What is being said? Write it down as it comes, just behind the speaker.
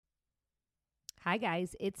Hi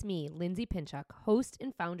guys, it's me, Lindsay Pinchuk, host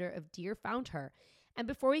and founder of Dear FoundHer. And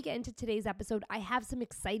before we get into today's episode, I have some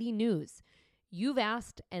exciting news. You've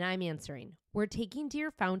asked and I'm answering. We're taking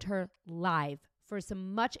Dear FoundHer live for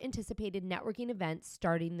some much anticipated networking events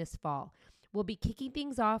starting this fall. We'll be kicking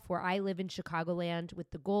things off where I live in Chicagoland with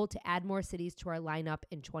the goal to add more cities to our lineup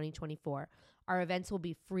in 2024. Our events will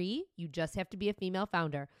be free. You just have to be a female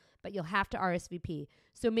founder, but you'll have to RSVP.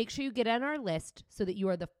 So make sure you get on our list so that you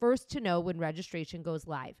are the first to know when registration goes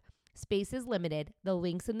live. Space is limited. The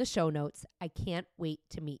link's in the show notes. I can't wait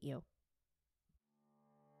to meet you.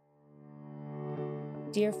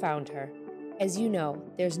 Dear FoundHer, as you know,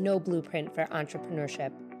 there's no blueprint for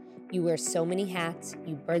entrepreneurship. You wear so many hats,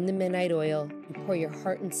 you burn the midnight oil, you pour your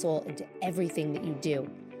heart and soul into everything that you do.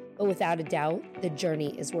 But without a doubt, the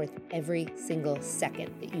journey is worth every single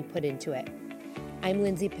second that you put into it. I'm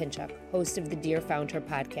Lindsay Pinchuk, host of the Dear FoundHer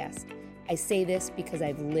podcast. I say this because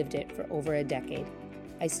I've lived it for over a decade.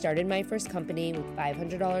 I started my first company with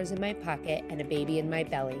 $500 in my pocket and a baby in my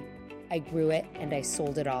belly. I grew it and I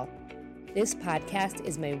sold it all. This podcast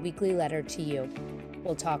is my weekly letter to you.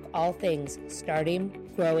 We'll talk all things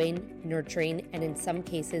starting, growing, nurturing, and in some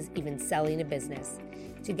cases, even selling a business.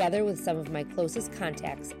 Together with some of my closest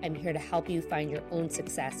contacts, I'm here to help you find your own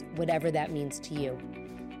success, whatever that means to you.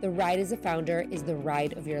 The ride as a founder is the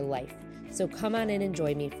ride of your life. So come on in and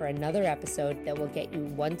join me for another episode that will get you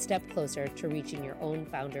one step closer to reaching your own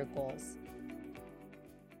founder goals.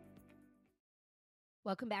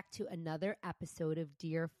 Welcome back to another episode of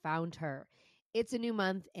Dear FoundHer. It's a new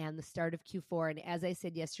month and the start of Q4. And as I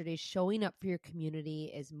said yesterday, showing up for your community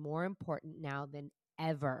is more important now than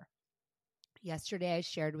ever. Yesterday, I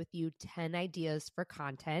shared with you 10 ideas for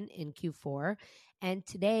content in Q4. And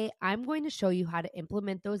today, I'm going to show you how to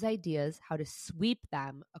implement those ideas, how to sweep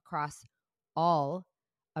them across all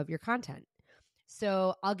of your content.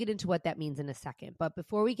 So I'll get into what that means in a second. But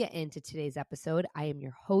before we get into today's episode, I am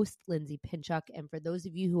your host, Lindsay Pinchuk. And for those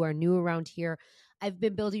of you who are new around here, I've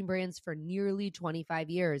been building brands for nearly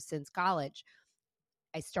 25 years since college.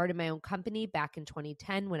 I started my own company back in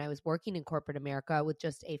 2010 when I was working in corporate America with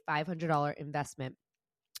just a $500 investment.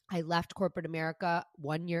 I left corporate America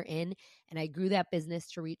 1 year in, and I grew that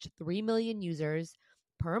business to reach 3 million users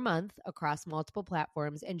per month across multiple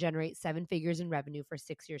platforms and generate 7 figures in revenue for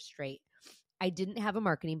 6 years straight. I didn't have a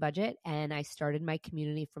marketing budget, and I started my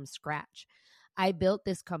community from scratch. I built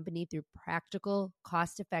this company through practical,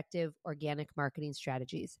 cost-effective, organic marketing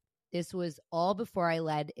strategies. This was all before I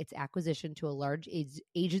led its acquisition to a large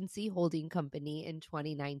agency holding company in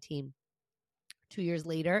 2019. 2 years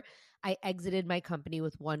later, I exited my company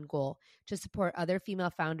with one goal: to support other female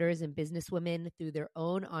founders and businesswomen through their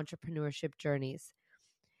own entrepreneurship journeys.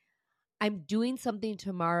 I'm doing something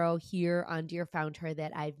tomorrow here on Dear FoundHer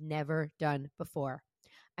that I've never done before.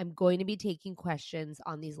 I'm going to be taking questions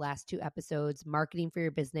on these last 2 episodes, marketing for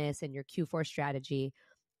your business and your Q4 strategy,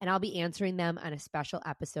 and I'll be answering them on a special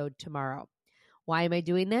episode tomorrow. Why am I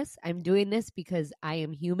doing this? I'm doing this because I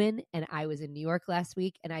am human and I was in New York last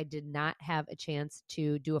week and I did not have a chance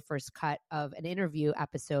to do a first cut of an interview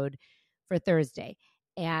episode for Thursday.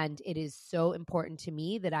 And it is so important to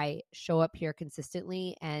me that I show up here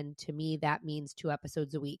consistently. And to me, that means 2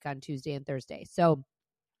 episodes a week on Tuesday and Thursday. So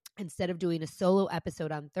instead of doing a solo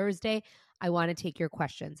episode on Thursday, I want to take your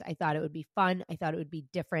questions. I thought it would be fun. I thought it would be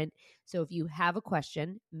different. So if you have a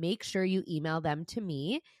question, make sure you email them to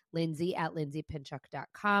me,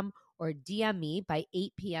 lindsay@lindsaypinchuk.com, or DM me by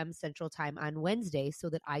 8 p.m. Central Time on Wednesday so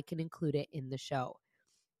that I can include it in the show.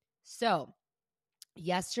 So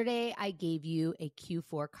yesterday, I gave you a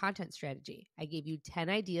Q4 content strategy. I gave you 10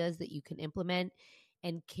 ideas that you can implement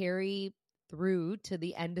and carry through to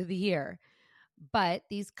the end of the year. But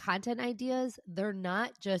these content ideas, they're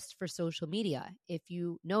not just for social media. If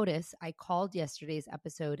you notice, I called yesterday's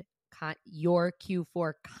episode your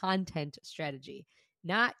Q4 content strategy,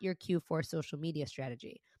 not your Q4 social media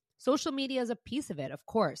strategy. Social media is a piece of it, of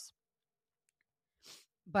course.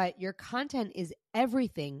 But your content is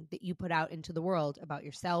everything that you put out into the world about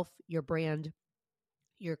yourself, your brand,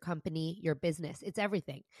 your company, your business. It's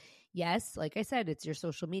everything. Yes, like I said, it's your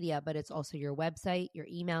social media, but it's also your website, your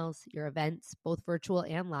emails, your events, both virtual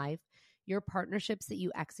and live, your partnerships that you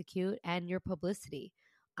execute, and your publicity.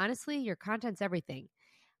 Honestly, your content's everything.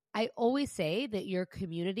 I always say that your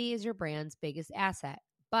community is your brand's biggest asset,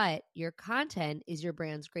 but your content is your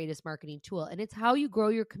brand's greatest marketing tool, and it's how you grow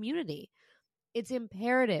your community. It's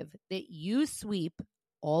imperative that you sweep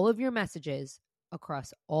all of your messages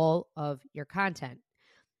across all of your content.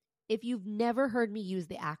 If you've never heard me use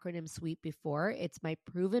the acronym SWEEP before, it's my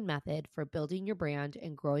proven method for building your brand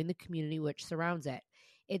and growing the community which surrounds it.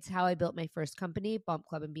 It's how I built my first company, Bump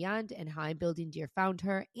Club and Beyond, and how I'm building Dear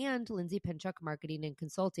FoundHer and Lindsay Pinchuk Marketing and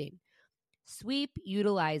Consulting. Sweep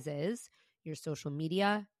utilizes your social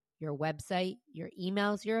media, your website, your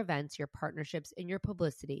emails, your events, your partnerships, and your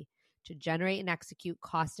publicity to generate and execute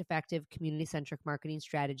cost-effective, community-centric marketing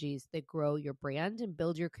strategies that grow your brand and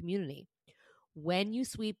build your community. When you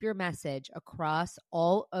sweep your message across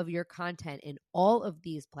all of your content in all of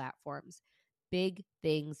these platforms, big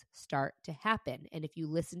things start to happen. And if you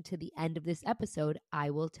listen to the end of this episode,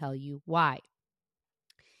 I will tell you why.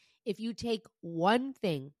 If you take one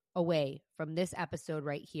thing away from this episode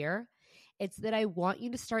right here, it's that I want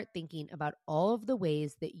you to start thinking about all of the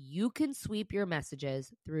ways that you can sweep your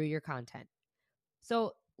messages through your content.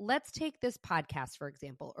 So let's take this podcast, for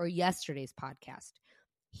example, or yesterday's podcast.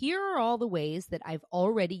 Here are all the ways that I've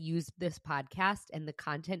already used this podcast and the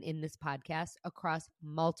content in this podcast across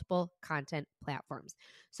multiple content platforms.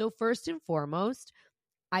 So first and foremost,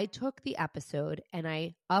 I took the episode and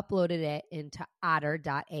I uploaded it into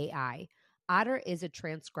otter.ai. Otter is a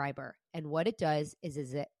transcriber, and what it does is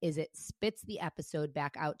it spits the episode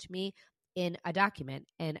back out to me in a document,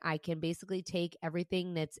 and I can basically take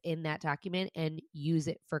everything that's in that document and use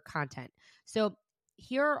it for content. So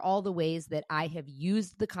here are all the ways that I have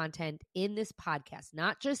used the content in this podcast,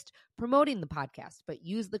 not just promoting the podcast, but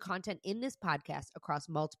use the content in this podcast across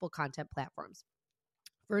multiple content platforms.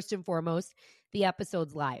 First and foremost, the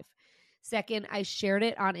episode's live. Second, I shared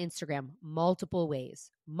it on Instagram multiple ways.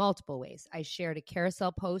 I shared a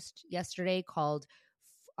carousel post yesterday called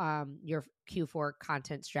your Q4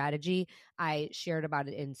 content strategy. I shared about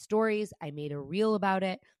it in stories. I made a reel about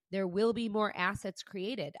it. There will be more assets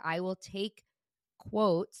created. I will take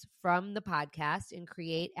quotes from the podcast and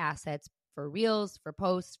create assets for reels, for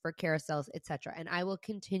posts, for carousels, etc. And I will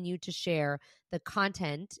continue to share the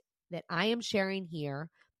content that I am sharing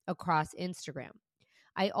here across Instagram.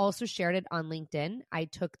 I also shared it on LinkedIn. I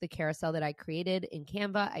took the carousel that I created in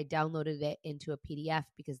Canva. I downloaded it into a PDF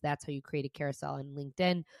because that's how you create a carousel on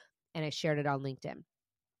LinkedIn, and I shared it on LinkedIn.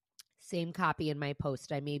 Same copy in my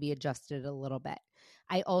post. I maybe adjusted it a little bit.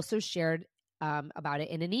 I also shared about it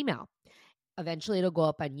in an email. Eventually, it'll go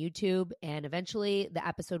up on YouTube, and eventually the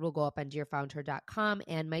episode will go up on dearfoundher.com.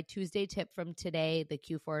 And my Tuesday tip from today, the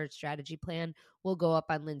Q4 strategy plan, will go up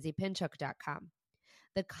on lindsaypinchuk.com.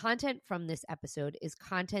 The content from this episode is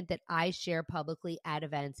content that I share publicly at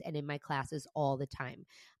events and in my classes all the time.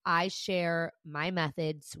 I share my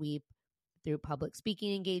method, sweep, through public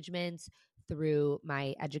speaking engagements, through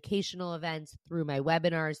my educational events, through my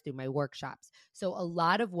webinars, through my workshops. So a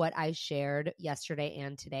lot of what I shared yesterday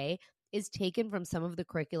and today is taken from some of the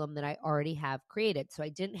curriculum that I already have created. So I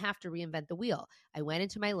didn't have to reinvent the wheel. I went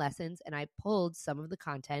into my lessons and I pulled some of the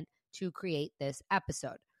content to create this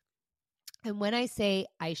episode. And when I say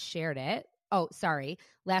I shared it,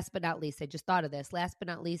 last but not least, I just thought of this. Last but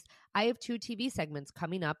not least, I have 2 TV segments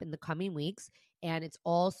coming up in the coming weeks, and it's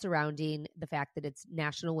all surrounding the fact that it's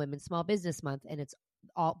National Women's Small Business Month, and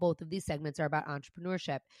both of these segments are about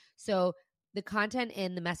entrepreneurship. So the content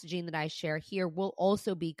and the messaging that I share here will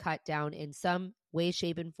also be cut down in some way,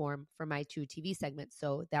 shape, and form for my 2 TV segments.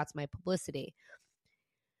 So that's my publicity.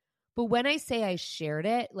 But when I say I shared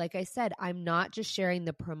it, like I said, I'm not just sharing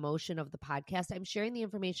the promotion of the podcast. I'm sharing the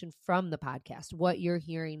information from the podcast, what you're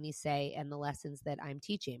hearing me say and the lessons that I'm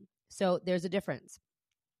teaching. So there's a difference.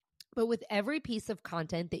 But with every piece of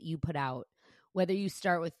content that you put out, whether you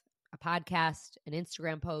start with a podcast, an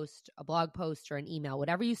Instagram post, a blog post, or an email,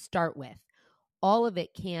 whatever you start with, all of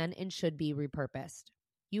it can and should be repurposed.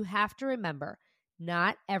 You have to remember,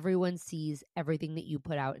 not everyone sees everything that you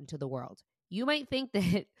put out into the world. You might think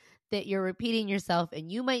that you're repeating yourself,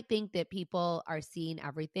 and you might think that people are seeing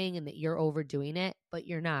everything and that you're overdoing it, but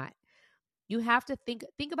you're not. You have to think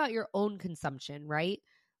about your own consumption, right?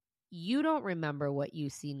 You don't remember what you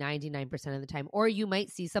see 99% of the time, or you might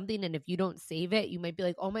see something, and if you don't save it, you might be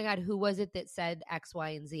like, oh my God, who was it that said X, Y,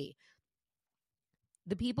 and Z?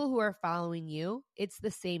 The people who are following you, it's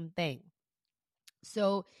the same thing.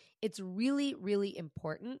 So it's really, really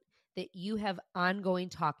important that you have ongoing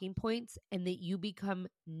talking points and that you become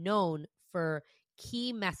known for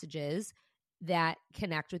key messages that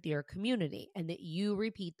connect with your community, and that you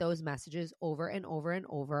repeat those messages over and over and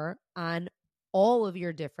over on all of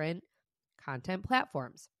your different content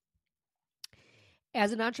platforms.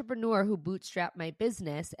 As an entrepreneur who bootstrapped my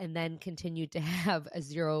business and then continued to have a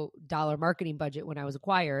 $0 marketing budget when I was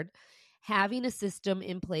acquired, having a system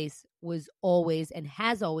in place was always and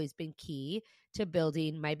has always been key to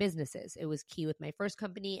building my businesses. It was key with my first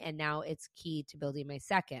company, and now it's key to building my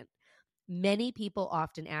second. Many people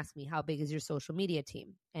often ask me, how big is your social media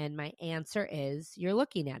team? And my answer is, you're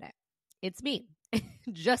looking at it. It's me.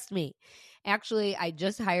 Just me. Actually, I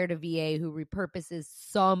just hired a VA who repurposes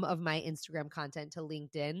some of my Instagram content to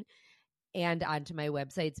LinkedIn and onto my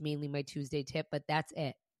websites, mainly my Tuesday tip, but that's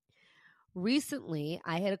it. Recently,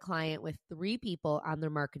 I had a client with 3 people on their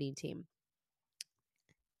marketing team.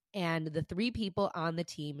 And the 3 people on the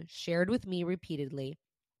team shared with me repeatedly,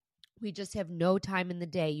 we just have no time in the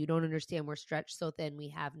day. You don't understand. We're stretched so thin. We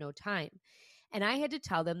have no time. And I had to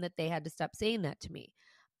tell them that they had to stop saying that to me.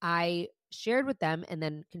 I shared with them and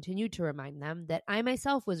then continued to remind them that I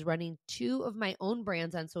myself was running 2 of my own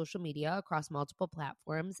brands on social media across multiple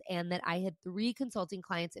platforms, and that I had 3 consulting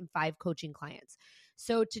clients and 5 coaching clients.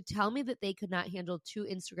 So to tell me that they could not handle 2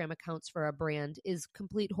 Instagram accounts for a brand is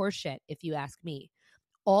complete horseshit, if you ask me.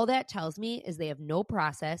 All that tells me is they have no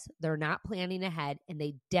process, they're not planning ahead, and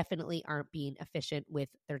they definitely aren't being efficient with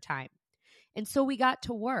their time. And so we got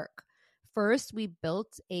to work. First, we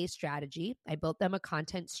built a strategy. I built them a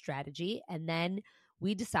content strategy, and then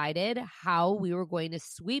we decided how we were going to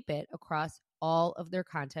sweep it across all of their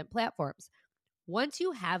content platforms. Once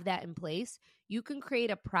you have that in place, you can create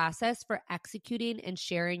a process for executing and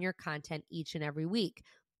sharing your content each and every week.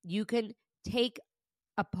 You can take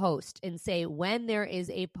a post and say, when there is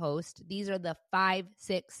a post, these are the 5,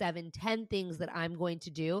 6, 7, 10 things that I'm going to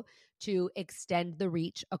do to extend the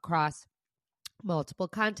reach across multiple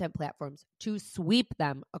content platforms, to sweep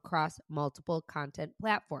them across multiple content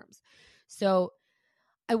platforms. So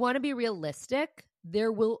I want to be realistic.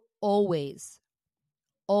 There will always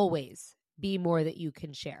be more that you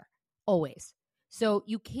can share. Always. So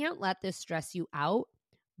you can't let this stress you out.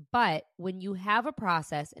 But when you have a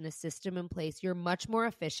process and a system in place, you're much more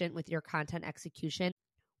efficient with your content execution.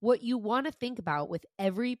 What you want to think about with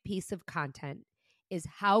every piece of content is,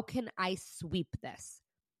 how can I sweep this?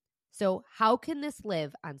 So how can this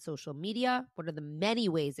live on social media? What are the many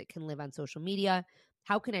ways it can live on social media?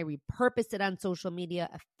 How can I repurpose it on social media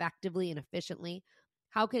effectively and efficiently?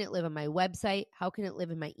 How can it live on my website? How can it live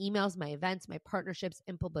in my emails, my events, my partnerships,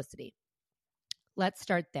 and publicity? Let's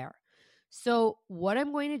start there. So what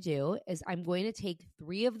I'm going to do is I'm going to take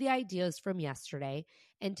 3 of the ideas from yesterday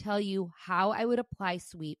and tell you how I would apply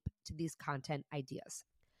sweep to these content ideas.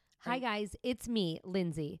 Hi guys, it's me,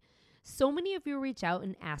 Lindsay. So many of you reach out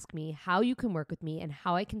and ask me how you can work with me and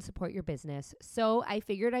how I can support your business. So I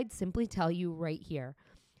figured I'd simply tell you right here.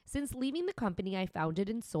 Since leaving the company I founded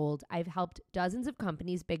and sold, I've helped dozens of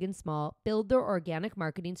companies, big and small, build their organic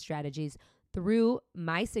marketing strategies through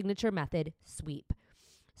my signature method, sweep.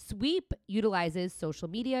 Sweep utilizes social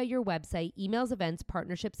media, your website, emails, events,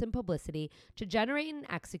 partnerships, and publicity to generate and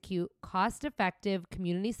execute cost-effective,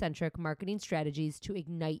 community-centric marketing strategies to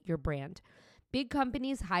ignite your brand. Big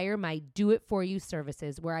companies hire my do-it-for-you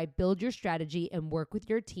services, where I build your strategy and work with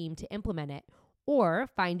your team to implement it, or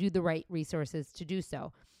find you the right resources to do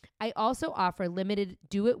so. I also offer limited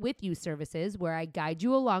do-it-with-you services, where I guide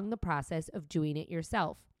you along the process of doing it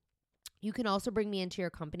yourself. You can also bring me into your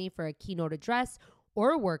company for a keynote address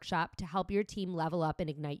or a workshop to help your team level up and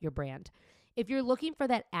ignite your brand. If you're looking for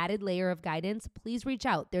that added layer of guidance, please reach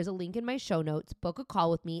out. There's a link in my show notes. Book a call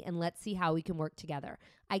with me and let's see how we can work together.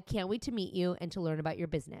 I can't wait to meet you and to learn about your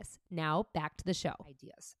business. Now, back to the show.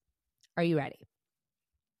 Ideas. Are you ready?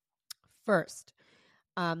 First,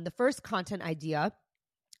 the first content idea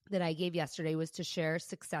that I gave yesterday was to share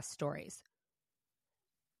success stories.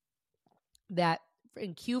 That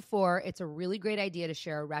in Q4, it's a really great idea to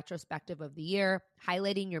share a retrospective of the year,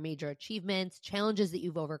 highlighting your major achievements, challenges that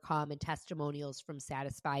you've overcome, and testimonials from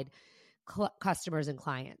satisfied customers and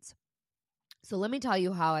clients. So let me tell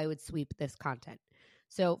you how I would sweep this content.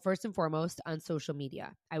 So first and foremost, on social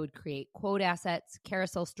media, I would create quote assets,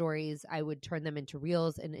 carousel stories. I would turn them into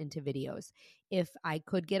reels and into videos. If I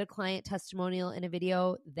could get a client testimonial in a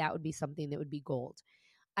video, that would be something that would be gold.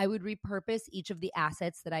 I would repurpose each of the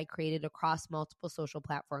assets that I created across multiple social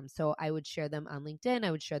platforms. So I would share them on LinkedIn.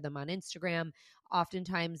 I would share them on Instagram.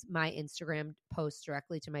 Oftentimes my Instagram posts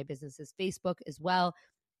directly to my business's Facebook as well.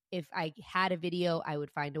 If I had a video, I would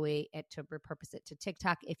find a way to repurpose it to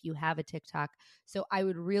TikTok if you have a TikTok. So I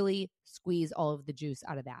would really squeeze all of the juice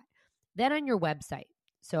out of that. Then on your website.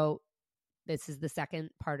 So this is the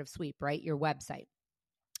second part of sweep, right? Your website.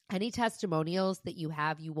 Any testimonials that you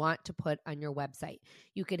have, you want to put on your website.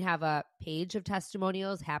 You can have a page of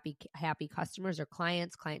testimonials, happy customers or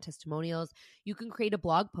client testimonials. You can create a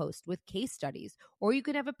blog post with case studies, or you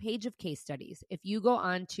can have a page of case studies. If you go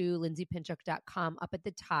on to lindsaypinchuk.com, up at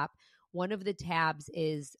the top, one of the tabs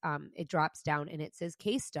is, it drops down and it says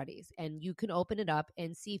case studies, and you can open it up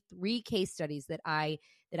and see 3 case studies that I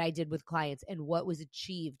did with clients and what was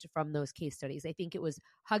achieved from those case studies. I think it was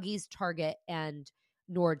Huggies, Target, and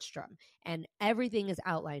Nordstrom, and everything is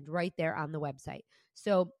outlined right there on the website.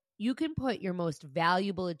 So you can put your most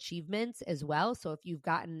valuable achievements as well. So if you've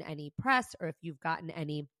gotten any press or if you've gotten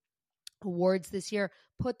any awards this year,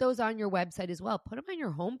 put those on your website as well. Put them on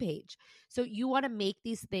your homepage. So you want to make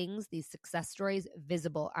these things, these success stories,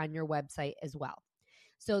 visible on your website as well.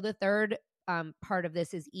 So the third part of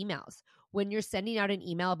this is emails. When you're sending out an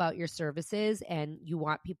email about your services and you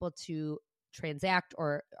want people to transact,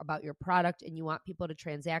 or about your product and you want people to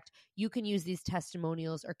transact, you can use these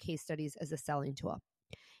testimonials or case studies as a selling tool.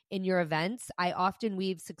 In your events, I often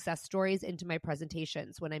weave success stories into my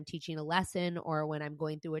presentations when I'm teaching a lesson or when I'm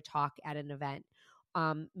going through a talk at an event.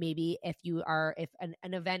 Maybe if an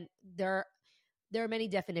event, there are many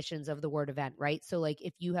definitions of the word event, right? So like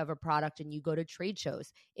if you have a product and you go to trade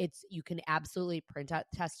shows, you can absolutely print out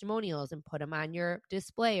testimonials and put them on your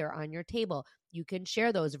display or on your table. You can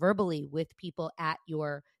share those verbally with people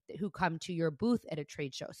who come to your booth at a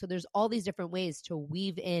trade show. So there's all these different ways to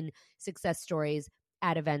weave in success stories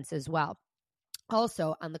at events as well.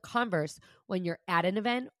 Also, on the converse, when you're at an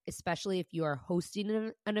event, especially if you are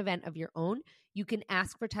hosting an event of your own, you can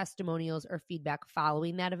ask for testimonials or feedback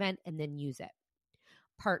following that event and then use it.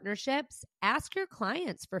 Partnerships, ask your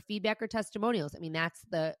clients for feedback or testimonials. I mean, that's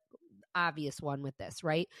the obvious one with this,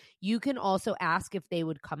 right? You can also ask if they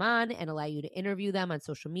would come on and allow you to interview them on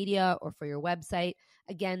social media or for your website.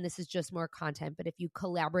 Again, this is just more content, but if you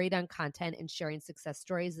collaborate on content and sharing success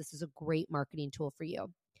stories, this is a great marketing tool for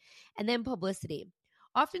you. And then publicity.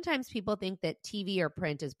 Oftentimes people think that TV or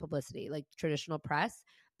print is publicity, like traditional press,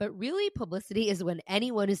 but really publicity is when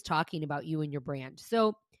anyone is talking about you and your brand.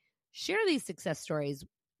 So share these success stories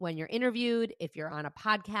when you're interviewed, if you're on a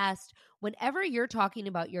podcast, whenever you're talking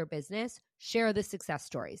about your business, share the success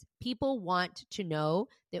stories. People want to know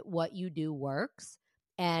that what you do works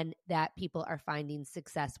and that people are finding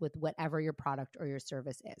success with whatever your product or your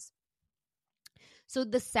service is. So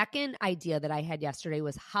the second idea that I had yesterday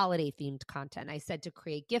was holiday themed content. I said to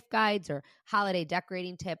create gift guides or holiday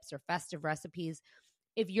decorating tips or festive recipes.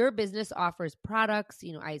 If your business offers products,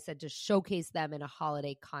 I said to showcase them in a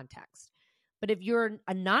holiday context. But if you're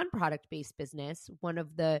a non-product based business, one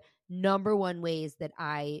of the number one ways that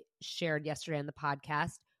I shared yesterday on the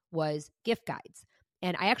podcast was gift guides.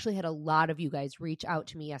 And I actually had a lot of you guys reach out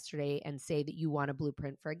to me yesterday and say that you want a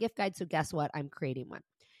blueprint for a gift guide. So guess what? I'm creating one.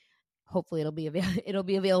 Hopefully it'll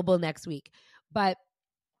be available next week. But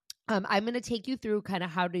I'm going to take you through kind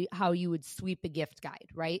of how you would sweep a gift guide,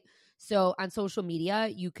 right? So on social media,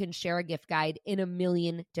 you can share a gift guide in a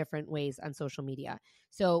million different ways on social media.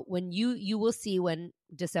 So when you will see when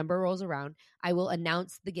December rolls around, I will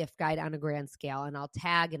announce the gift guide on a grand scale, and I'll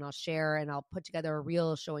tag and I'll share and I'll put together a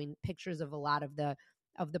reel showing pictures of a lot of the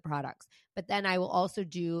products. But then I will also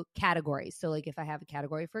do categories. So like if I have a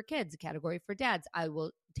category for kids, a category for dads, I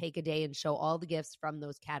will take a day and show all the gifts from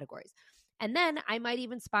those categories. And then I might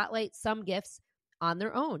even spotlight some gifts on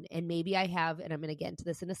their own. And maybe I have, and I'm going to get into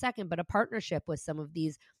this in a second, but a partnership with some of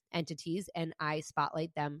these entities and I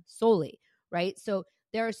spotlight them solely, right? So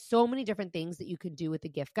there are so many different things that you can do with the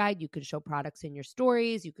gift guide. You can show products in your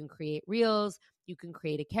stories. You can create reels. You can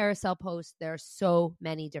create a carousel post. There are so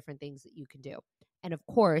many different things that you can do. And of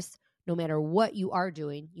course, no matter what you are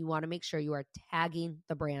doing, you want to make sure you are tagging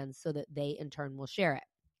the brands so that they in turn will share it.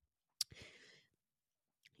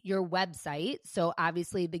 Your website. So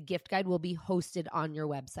obviously the gift guide will be hosted on your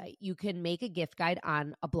website. You can make a gift guide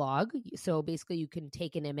on a blog. So basically you can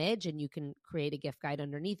take an image and you can create a gift guide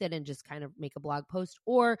underneath it and just kind of make a blog post,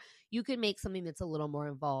 or you can make something that's a little more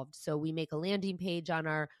involved. So we make a landing page on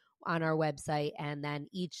our website, and then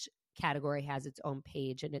each category has its own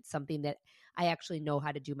page, and it's something that I actually know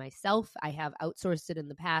how to do myself. I have outsourced it in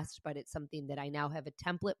the past, but it's something that I now have a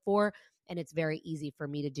template for, and it's very easy for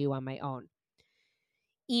me to do on my own.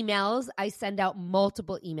 Emails, I send out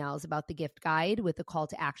multiple emails about the gift guide with a call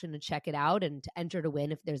to action to check it out and to enter to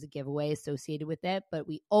win if there's a giveaway associated with it. But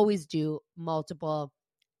we always do multiple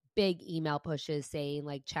big email pushes saying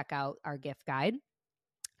like, check out our gift guide.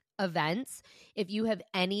 Events, if you have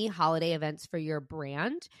any holiday events for your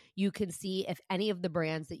brand, you can see if any of the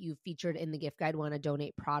brands that you've featured in the gift guide want to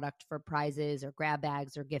donate product for prizes or grab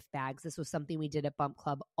bags or gift bags. This was something we did at Bump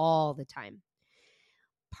Club all the time.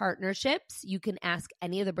 Partnerships, you can ask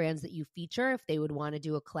any of the brands that you feature if they would want to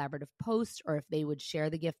do a collaborative post or if they would share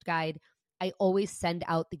the gift guide. I always send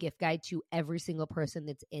out the gift guide to every single person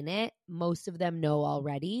that's in it. Most of them know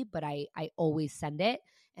already, but I always send it,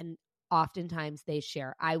 and oftentimes they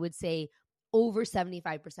share. I would say over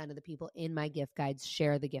 75% of the people in my gift guides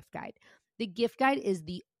share the gift guide. The gift guide is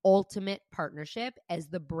the ultimate partnership, as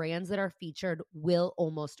the brands that are featured will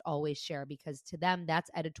almost always share, because to them, that's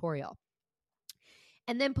editorial.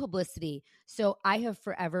 And then publicity. So I have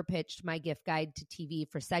forever pitched my gift guide to TV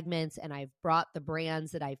for segments, and I've brought the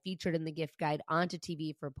brands that I featured in the gift guide onto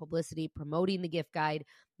TV for publicity, promoting the gift guide,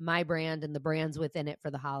 my brand, and the brands within it for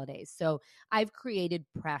the holidays. So I've created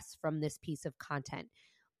press from this piece of content.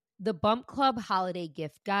 The Bump Club Holiday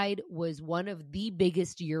Gift Guide was one of the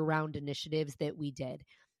biggest year-round initiatives that we did.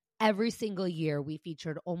 Every single year, we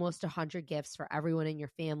featured almost 100 gifts for everyone in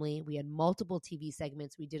your family. We had multiple TV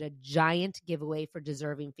segments. We did a giant giveaway for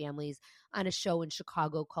deserving families on a show in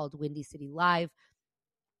Chicago called Windy City Live.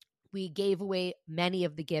 We gave away many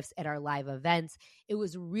of the gifts at our live events. It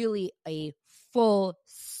was really a full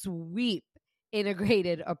sweep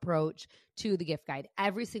integrated approach to the gift guide.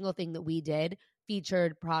 Every single thing that we did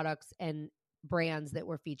featured products and brands that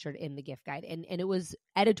were featured in the gift guide. And it was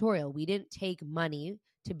editorial. We didn't take money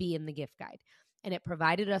to be in the gift guide. And it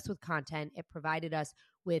provided us with content. It provided us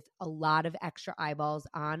with a lot of extra eyeballs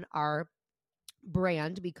on our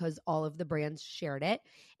brand because all of the brands shared it.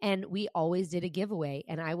 And we always did a giveaway.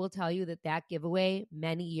 And I will tell you that that giveaway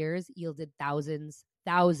many years yielded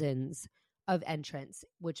thousands of entrants,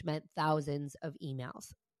 which meant thousands of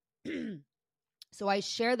emails. So I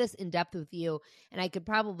share this in depth with you, and I could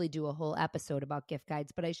probably do a whole episode about gift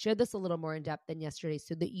guides, but I shared this a little more in depth than yesterday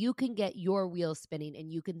so that you can get your wheels spinning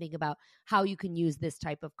and you can think about how you can use this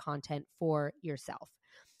type of content for yourself.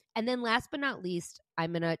 And then last but not least,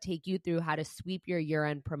 I'm going to take you through how to sweep your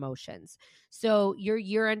year-end promotions. So your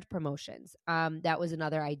year-end promotions, that was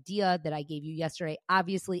another idea that I gave you yesterday.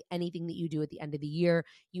 Obviously, anything that you do at the end of the year,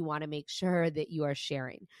 you want to make sure that you are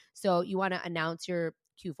sharing. So you want to announce your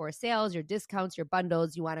Q4 sales, your discounts, your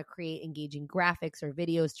bundles. You want to create engaging graphics or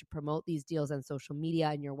videos to promote these deals on social media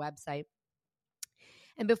and your website.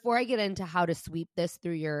 And before I get into how to sweep this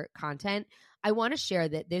through your content, I want to share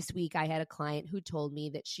that this week I had a client who told me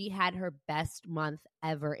that she had her best month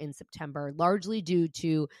ever in September, largely due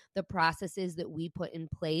to the processes that we put in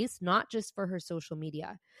place, not just for her social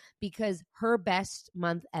media, because her best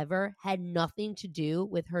month ever had nothing to do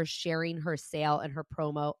with her sharing her sale and her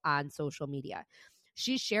promo on social media.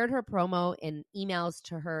 She shared her promo in emails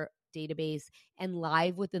to her database and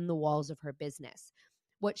live within the walls of her business.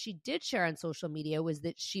 What she did share on social media was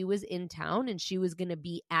that she was in town and she was going to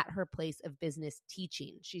be at her place of business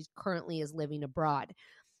teaching. She currently is living abroad.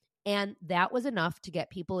 And that was enough to get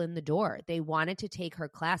people in the door. They wanted to take her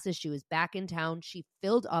classes. She was back in town. She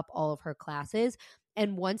filled up all of her classes.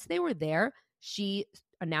 And once they were there, she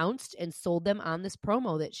announced and sold them on this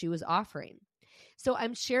promo that she was offering. So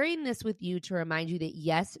I'm sharing this with you to remind you that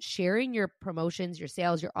yes, sharing your promotions, your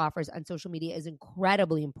sales, your offers on social media is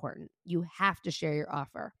incredibly important. You have to share your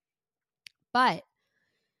offer. But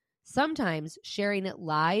sometimes sharing it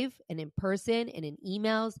live and in person and in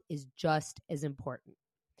emails is just as important.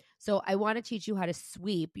 So I want to teach you how to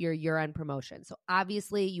sweep your year-end promotion. So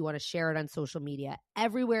obviously you want to share it on social media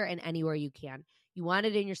everywhere and anywhere you can. You want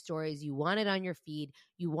it in your stories. You want it on your feed.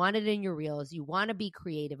 You want it in your reels. You want to be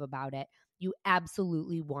creative about it. You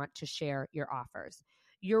absolutely want to share your offers.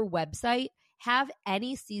 Your website, have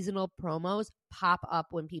any seasonal promos pop up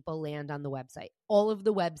when people land on the website. All of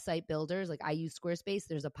the website builders, like I use Squarespace,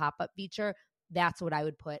 there's a pop-up feature. That's what I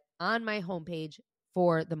would put on my homepage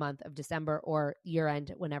for the month of December or year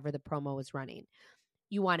end, whenever the promo is running.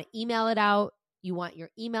 You want to email it out. You want your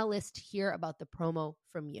email list to hear about the promo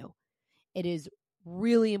from you. It is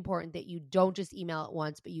really important that you don't just email it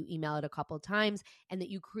once, but you email it a couple of times and that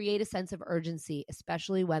you create a sense of urgency,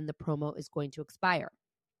 especially when the promo is going to expire.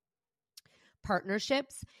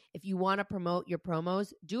 Partnerships, if you want to promote your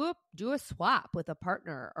promos, do a swap with a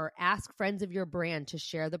partner or ask friends of your brand to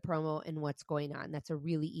share the promo and what's going on. That's a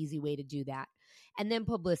really easy way to do that. And then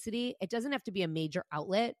publicity, it doesn't have to be a major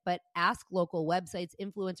outlet, but ask local websites,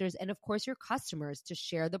 influencers, and of course your customers to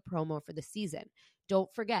share the promo for the season.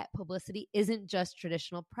 Don't forget, publicity isn't just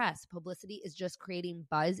traditional press. Publicity is just creating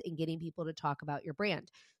buzz and getting people to talk about your brand.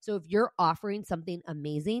 So if you're offering something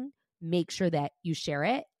amazing, make sure that you share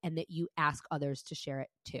it and that you ask others to share it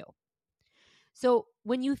too. So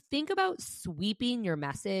when you think about sweeping your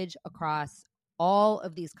message across all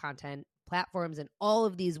of these content platforms and all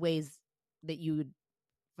of these ways that you would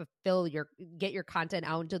get your content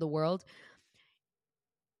out into the world,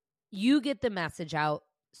 you get the message out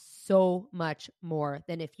so much more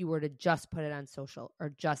than if you were to just put it on social or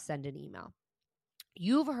just send an email.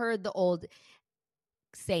 You've heard the old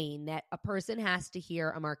saying that a person has to hear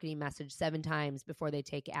a marketing message 7 times before they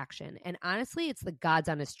take action. And honestly, it's the God's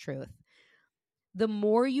honest truth. The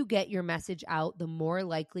more you get your message out, the more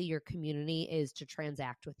likely your community is to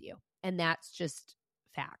transact with you. And that's just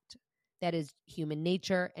fact. That is human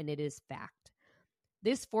nature and it is fact.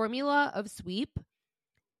 This formula of sweep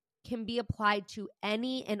can be applied to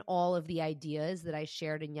any and all of the ideas that I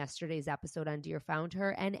shared in yesterday's episode on Dear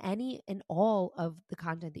FoundHer and any and all of the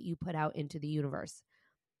content that you put out into the universe.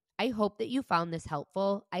 I hope that you found this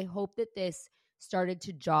helpful. I hope that this started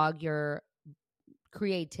to jog your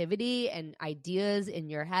creativity and ideas in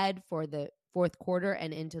your head for the fourth quarter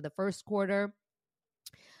and into the first quarter.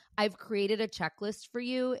 I've created a checklist for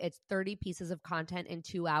you. It's 30 pieces of content in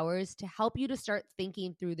 2 hours to help you to start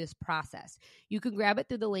thinking through this process. You can grab it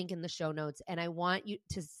through the link in the show notes. And I want you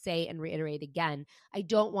to say and reiterate again, I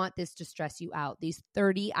don't want this to stress you out. These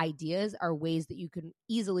 30 ideas are ways that you can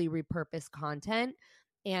easily repurpose content,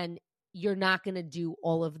 and you're not going to do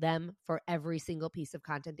all of them for every single piece of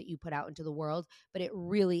content that you put out into the world, but it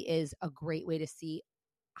really is a great way to see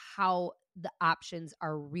how the options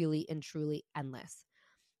are really and truly endless.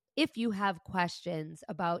 If you have questions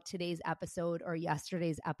about today's episode or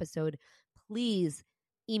yesterday's episode, please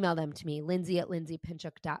email them to me,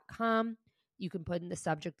 lindsay@lindsaypinchuk.com. You can put in the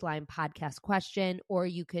subject line podcast question, or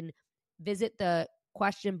you can visit the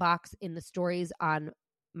question box in the stories on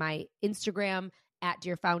my Instagram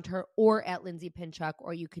 @Dear FoundHer or @LindsayPinchuk,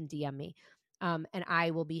 or you can DM me. And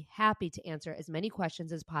I will be happy to answer as many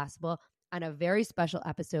questions as possible on a very special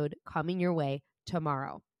episode coming your way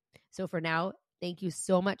tomorrow. So for now, thank you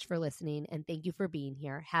so much for listening, and thank you for being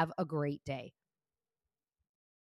here. Have a great day.